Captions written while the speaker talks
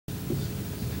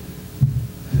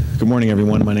Good morning,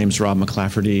 everyone. My name is Rob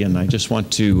McClafferty, and I just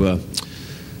want to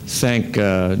thank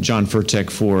John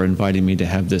Furtek for inviting me to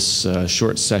have this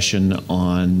short session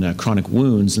on chronic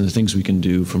wounds and the things we can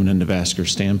do from an endovascular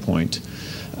standpoint.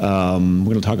 We're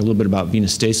going to talk a little bit about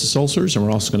venous stasis ulcers, and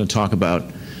we're also going to talk about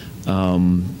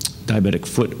diabetic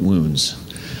foot wounds.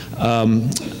 I'm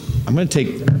going to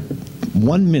take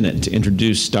 1 minute to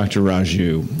introduce Dr.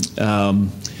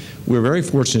 Raju. We're very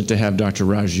fortunate to have Dr.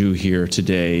 Raju here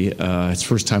today. It's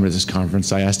first time at this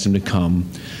conference. I asked him to come.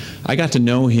 I got to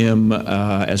know him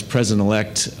as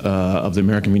president-elect of the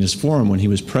American Venous Forum when he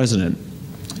was president.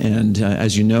 And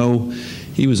as you know,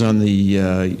 he was on the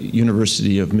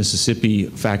University of Mississippi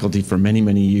faculty for many,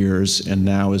 many years, and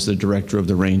now is the director of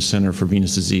the Range Center for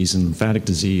Venous Disease and Lymphatic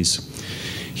Disease.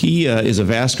 He is a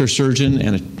vascular surgeon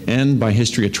and by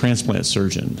history, a transplant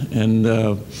surgeon.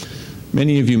 And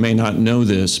many of you may not know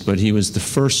this, but he was the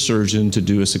first surgeon to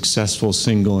do a successful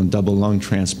single and double lung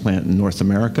transplant in North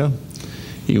America.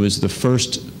 He was the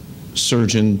first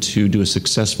surgeon to do a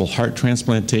successful heart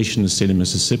transplantation in the state of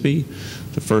Mississippi,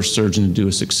 the first surgeon to do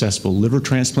a successful liver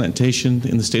transplantation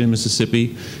in the state of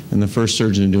Mississippi, and the first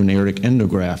surgeon to do an aortic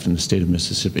endograft in the state of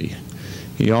Mississippi.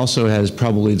 He also has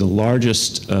probably the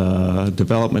largest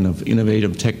development of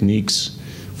innovative techniques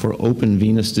for open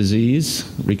venous disease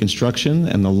reconstruction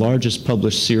and the largest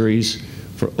published series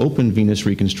for open venous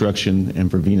reconstruction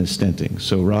and for venous stenting.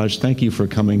 So Raj, thank you for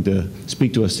coming to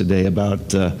speak to us today about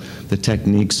the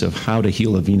techniques of how to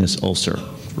heal a venous ulcer.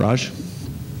 Raj?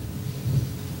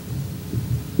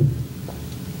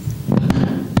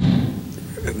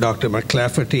 Dr.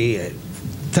 McClafferty,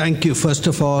 thank you first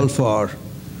of all for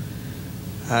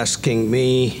asking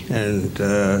me and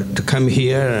to come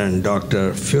here, and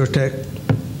Dr. Furtek,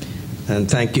 and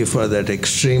thank you for that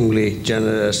extremely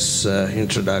generous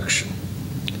introduction.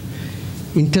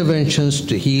 Interventions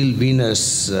to heal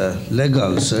venous leg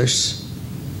ulcers.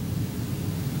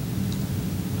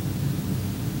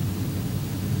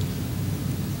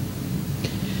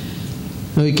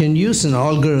 Now we can use an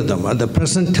algorithm. At the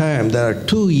present time, there are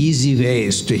two easy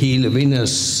ways to heal a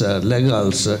venous leg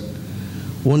ulcer.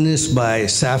 One is by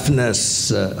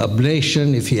saphenous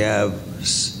ablation if you have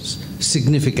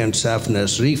significant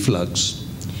saphenous reflux.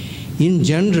 In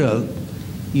general,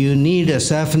 you need a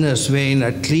saphenous vein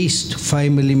at least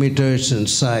 5 millimeters in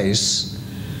size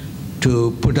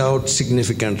to put out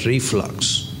significant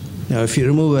reflux. Now, if you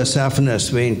remove a saphenous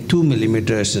vein 2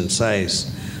 millimeters in size,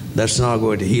 that's not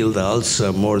going to heal the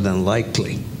ulcer more than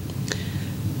likely.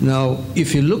 Now,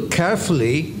 if you look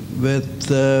carefully with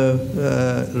the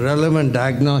relevant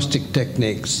diagnostic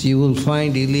techniques, you will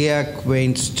find iliac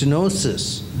vein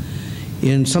stenosis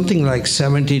in something like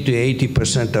 70 to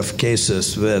 80% of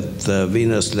cases with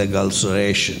venous leg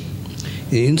ulceration.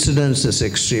 The incidence is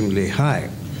extremely high.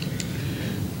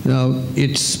 Now,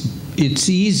 it's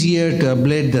easier to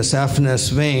ablate the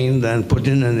saphenous vein than put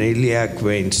in an iliac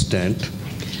vein stent.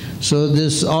 So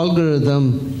this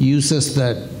algorithm uses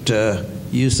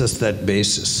that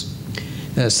basis.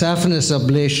 Saphenous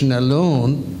ablation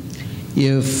alone,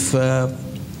 if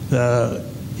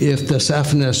the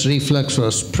saphenous reflux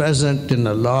was present in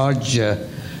a large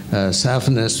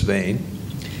saphenous vein,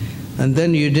 and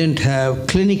then you didn't have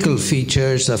clinical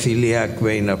features of iliac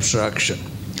vein obstruction.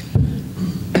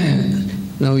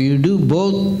 Now you do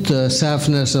both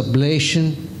saphenous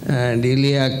ablation and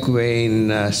iliac vein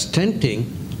stenting.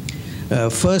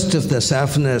 First, if the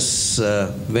saphenous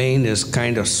vein is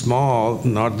kind of small,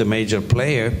 not the major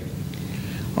player,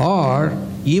 or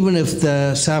even if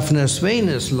the saphenous vein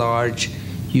is large,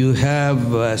 you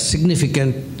have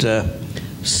significant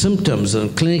symptoms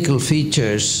and clinical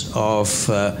features of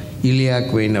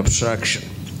iliac vein obstruction.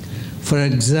 For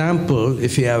example,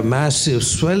 if you have massive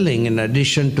swelling in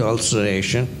addition to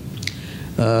ulceration,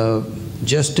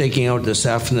 just taking out the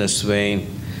saphenous vein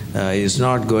is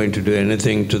not going to do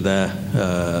anything to the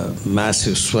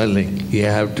massive swelling. You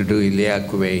have to do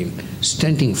iliac vein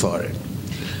stenting for it.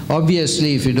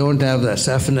 Obviously, if you don't have the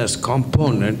saphenous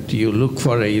component, you look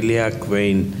for a iliac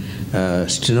vein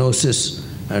stenosis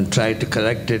and try to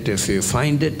correct it if you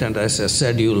find it. And as I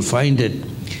said, you'll find it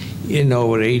in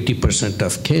over 80%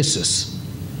 of cases.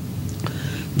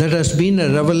 There has been a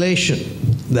revelation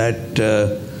that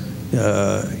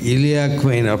iliac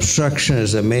vein obstruction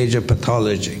is a major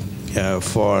pathology.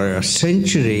 For a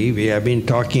century, we have been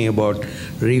talking about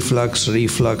reflux,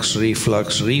 reflux,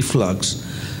 reflux, reflux,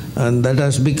 and that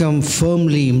has become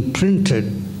firmly imprinted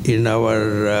in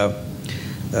our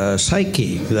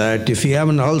psyche, that if you have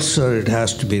an ulcer, it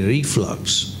has to be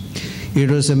reflux.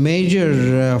 It was a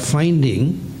major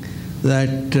finding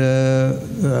that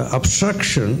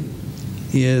obstruction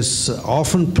is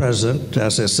often present,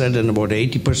 as I said, in about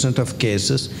 80% of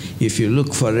cases, if you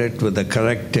look for it with the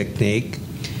correct technique.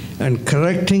 And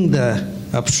correcting the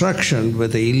obstruction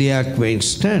with the iliac vein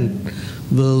stent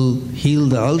will heal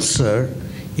the ulcer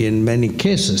in many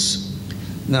cases.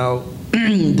 Now,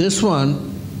 this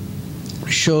one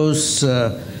shows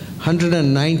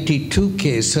 192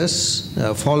 cases,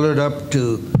 followed up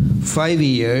to 5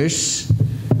 years.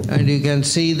 And you can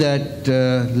see that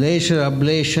laser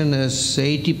ablation is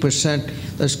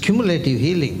 80%. That's cumulative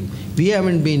healing. We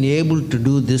haven't been able to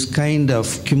do this kind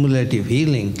of cumulative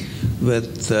healing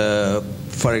with,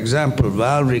 for example,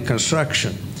 valve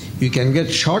reconstruction. You can get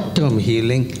short-term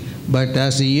healing, but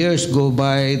as the years go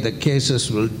by, the cases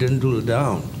will dwindle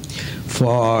down.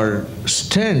 For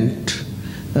stent,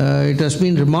 it has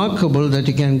been remarkable that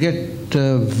you can get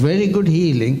very good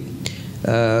healing,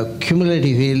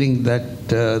 cumulative healing, that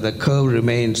the curve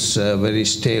remains very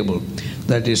stable.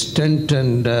 That is stent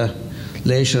and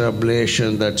laser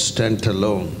ablation, that stent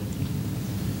alone.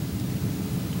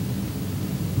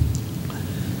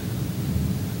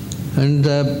 And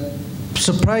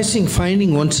surprising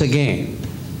finding once again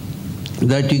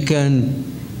that you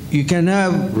can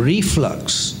have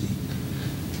reflux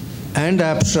and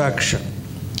obstruction.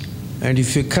 And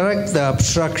if you correct the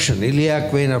obstruction,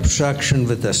 iliac vein obstruction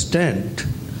with a stent,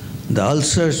 the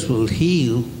ulcers will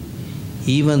heal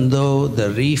even though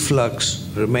the reflux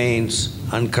remains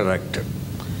uncorrected.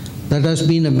 That has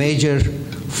been a major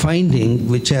finding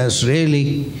which has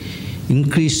really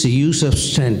increased the use of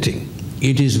stenting.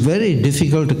 It is very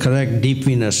difficult to correct deep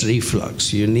venous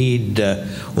reflux. You need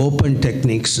open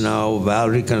techniques now,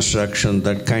 valve reconstruction,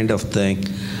 that kind of thing,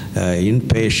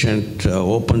 inpatient,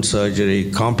 open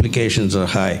surgery. Complications are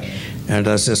high. And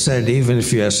as I said, even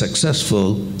if you are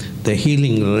successful, the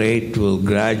healing rate will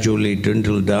gradually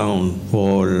dwindle down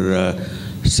for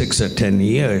 6 or 10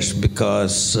 years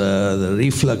because the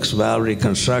reflux valve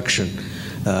reconstruction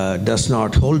does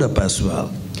not hold up as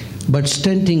well. But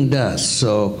stenting does.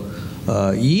 So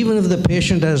even if the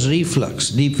patient has reflux,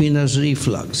 deep venous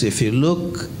reflux, if you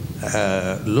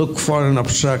look for an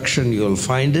obstruction, you'll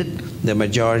find it, the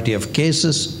majority of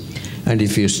cases. And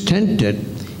if you stent it,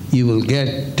 you will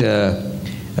get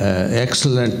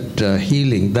excellent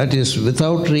healing. That is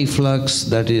without reflux,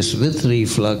 that is with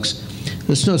reflux.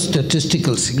 There's no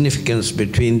statistical significance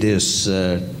between these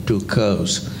two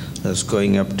curves. That's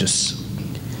going up to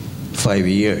 5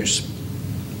 years.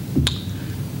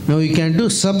 Now you can do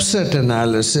subset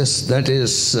analysis, that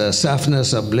is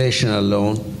Saphenous ablation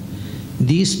alone.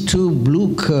 These two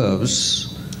blue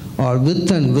curves are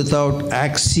with and without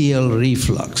axial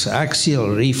reflux.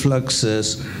 Axial reflux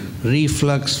is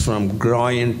reflux from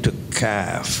groin to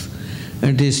calf,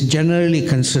 and is generally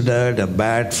considered a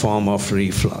bad form of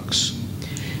reflux.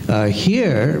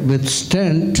 Here with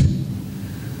stent,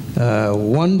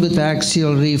 one with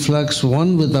axial reflux,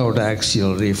 one without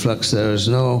axial reflux, there is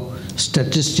no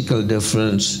statistical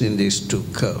difference in these two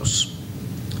curves.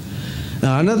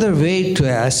 Now, another way to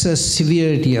assess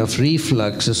severity of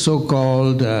reflux is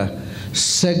so-called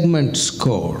segment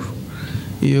score.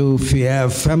 If you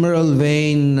have femoral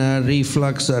vein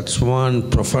reflux, that's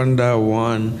 1, profunda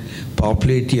 1,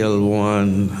 popliteal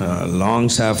 1, long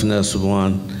saphenous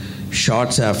 1, short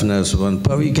saphenous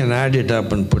 1. You can add it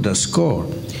up and put a score.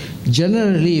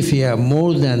 Generally, if you have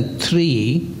more than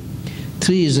 3,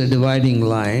 3 is a dividing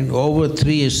line. Over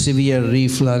 3 is severe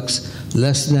reflux.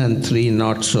 Less than 3,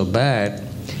 not so bad.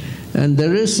 And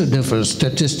there is a difference,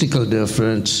 statistical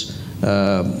difference,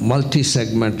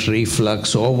 multi-segment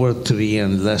reflux over 3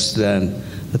 and less than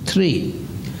 3.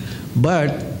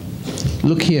 But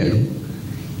look here,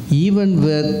 even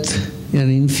with an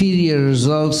inferior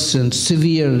results in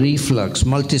severe reflux,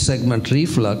 multi-segment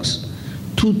reflux,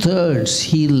 2/3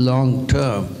 heal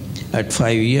long-term at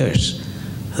 5 years.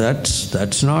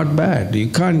 That's not bad. You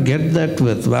can't get that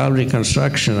with valve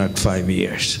reconstruction at 5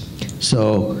 years.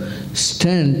 So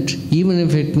stent, even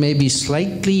if it may be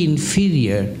slightly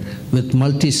inferior with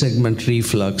multi-segment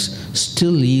reflux,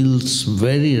 still yields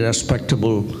very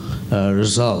respectable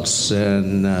results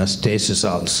in stasis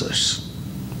ulcers.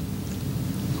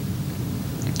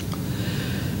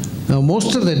 Now,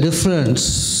 most of the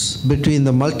difference between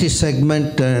the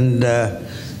multi-segment and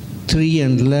 3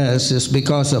 and less is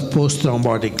because of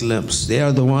post-thrombotic limbs. They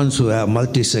are the ones who have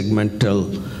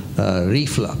multi-segmental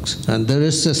reflux. And there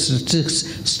is a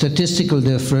statistical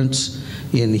difference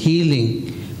in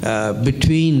healing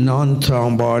between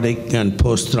non-thrombotic and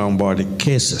post-thrombotic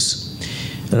cases.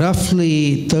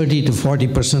 Roughly 30 to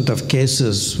 40% of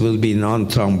cases will be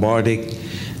non-thrombotic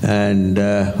and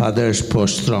others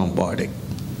post-thrombotic.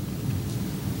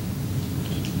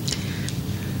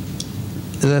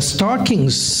 the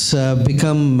stockings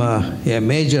become a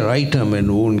major item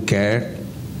in wound care.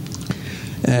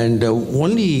 And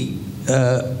only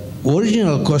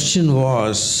original question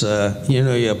was,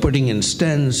 you're putting in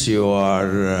stents, you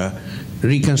are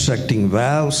reconstructing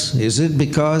valves. Is it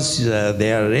because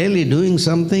they are really doing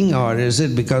something, or is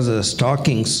it because of the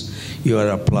stockings you are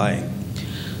applying?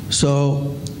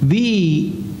 So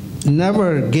we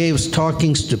never gave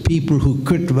stockings to people who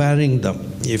quit wearing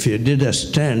them. If you did a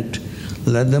stent,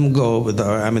 let them go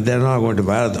they're not going to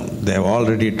wear them. They've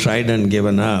already tried and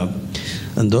given up.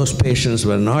 And those patients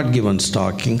were not given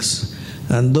stockings.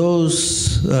 And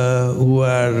those who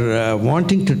are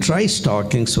wanting to try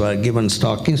stockings were given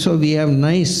stockings. So we have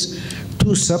nice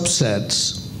two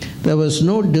subsets. There was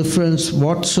no difference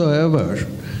whatsoever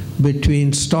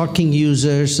between stocking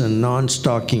users and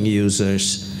non-stocking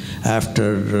users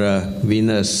after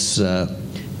venous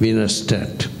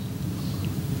stent.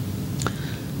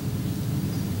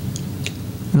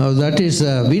 Now that is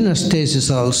a venous stasis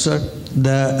ulcer.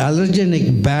 The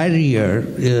allergenic barrier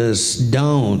is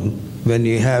down when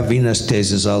you have venous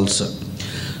stasis ulcer.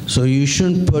 So you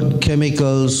shouldn't put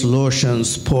chemicals,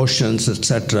 lotions, potions,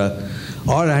 etc.,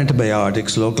 or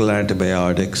antibiotics, local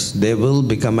antibiotics. They will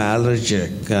become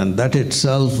allergic, and that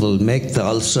itself will make the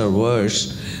ulcer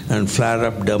worse and flare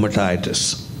up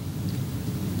dermatitis.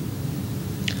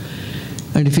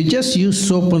 And if you just use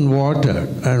soap and water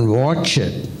and watch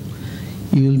it,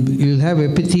 you'll have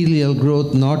epithelial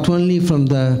growth not only from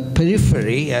the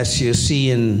periphery, as you see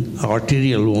in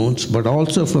arterial wounds, but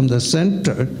also from the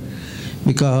center,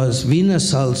 because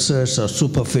venous ulcers are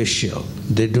superficial.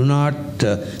 They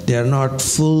are not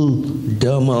full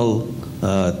dermal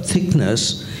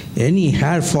thickness. Any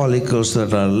hair follicles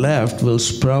that are left will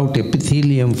sprout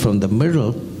epithelium from the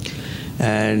middle,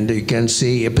 and you can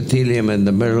see epithelium in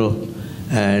the middle,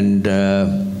 and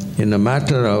in a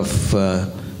matter of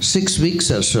 6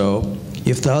 weeks or so,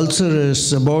 if the ulcer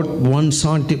is about 1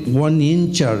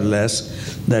 inch or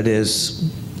less, that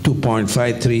is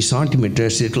 2.53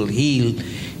 centimeters, it will heal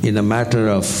in a matter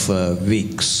of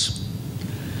weeks.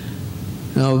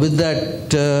 Now with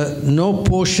that, no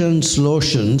potions,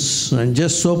 lotions, and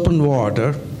just soap and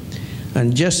water,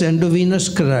 and just endovenous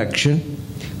correction,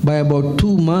 by about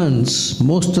 2 months,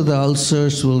 most of the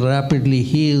ulcers will rapidly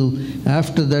heal.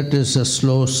 After that is a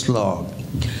slow slog.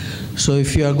 So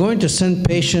if you are going to send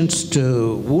patients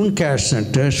to wound care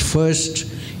centers, first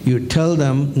you tell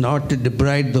them not to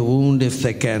debride the wound if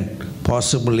they can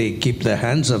possibly keep their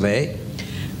hands away.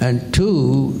 And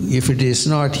 2, if it is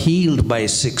not healed by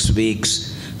 6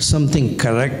 weeks, something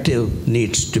corrective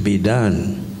needs to be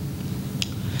done.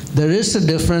 There is a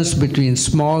difference between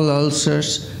small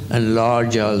ulcers and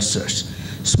large ulcers.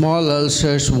 Small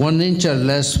ulcers, 1 inch or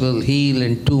less, will heal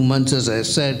in 2 months, as I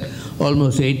said,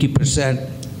 almost 80%.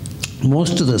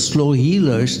 Most of the slow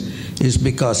healers is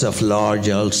because of large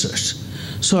ulcers.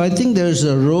 So I think there's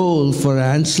a role for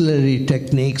ancillary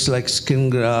techniques like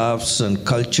skin grafts and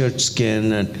cultured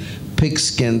skin and pig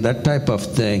skin, that type of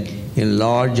thing, in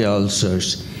large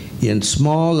ulcers. In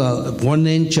small, 1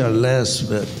 inch or less,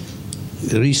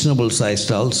 reasonable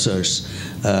sized ulcers,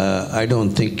 I don't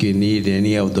think you need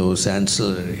any of those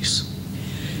ancillaries.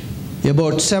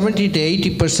 About 70 to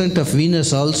 80% of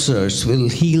venous ulcers will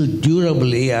heal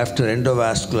durably after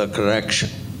endovascular correction.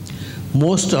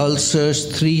 Most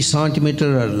ulcers 3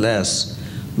 centimeters or less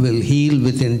will heal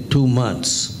within 2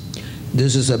 months.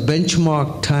 This is a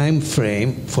benchmark time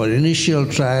frame for initial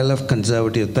trial of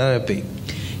conservative therapy.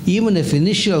 Even if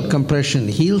initial compression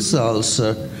heals the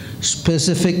ulcer,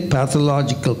 specific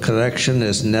pathological correction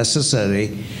is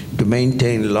necessary to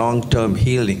maintain long-term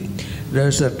healing.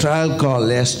 There's a trial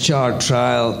called SCHAR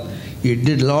trial. It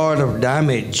did a lot of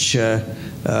damage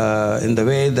in the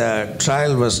way the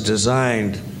trial was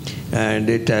designed, and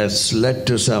it has led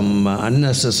to some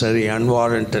unnecessary,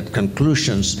 unwarranted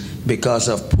conclusions because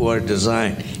of poor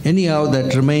design. Anyhow,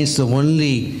 that remains the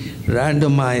only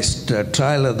randomized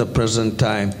trial at the present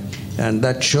time, and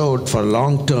that showed for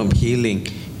long-term healing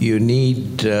you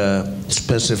need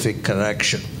specific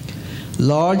correction.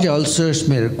 Large ulcers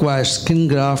may require skin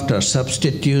graft or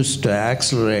substitutes to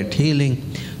accelerate healing.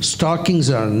 Stockings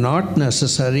are not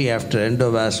necessary after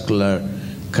endovascular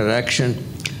correction.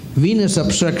 Venous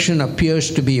obstruction appears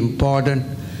to be important.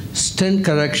 Stent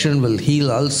correction will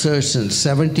heal ulcers in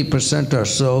 70% or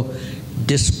so,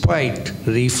 despite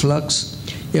reflux.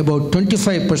 About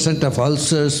 25% of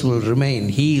ulcers will remain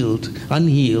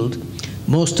unhealed.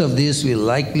 Most of these will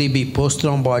likely be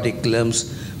post-thrombotic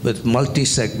limbs with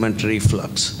multi-segment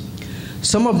reflux.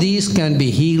 Some of these can be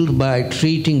healed by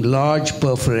treating large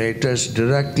perforators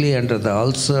directly under the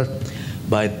ulcer,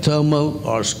 By thermal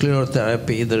or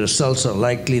sclerotherapy, the results are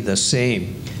likely the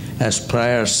same as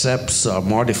prior SEPs or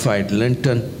modified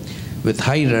Linton with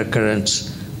high recurrence,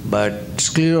 but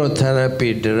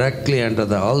sclerotherapy directly under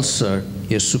the ulcer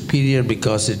is superior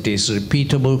because it is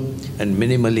repeatable and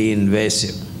minimally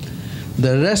invasive.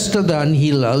 The rest of the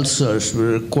unhealed ulcers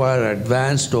will require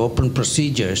advanced open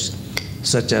procedures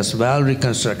such as valve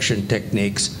reconstruction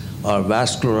techniques or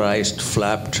vascularized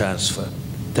flap transfer.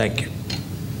 Thank you.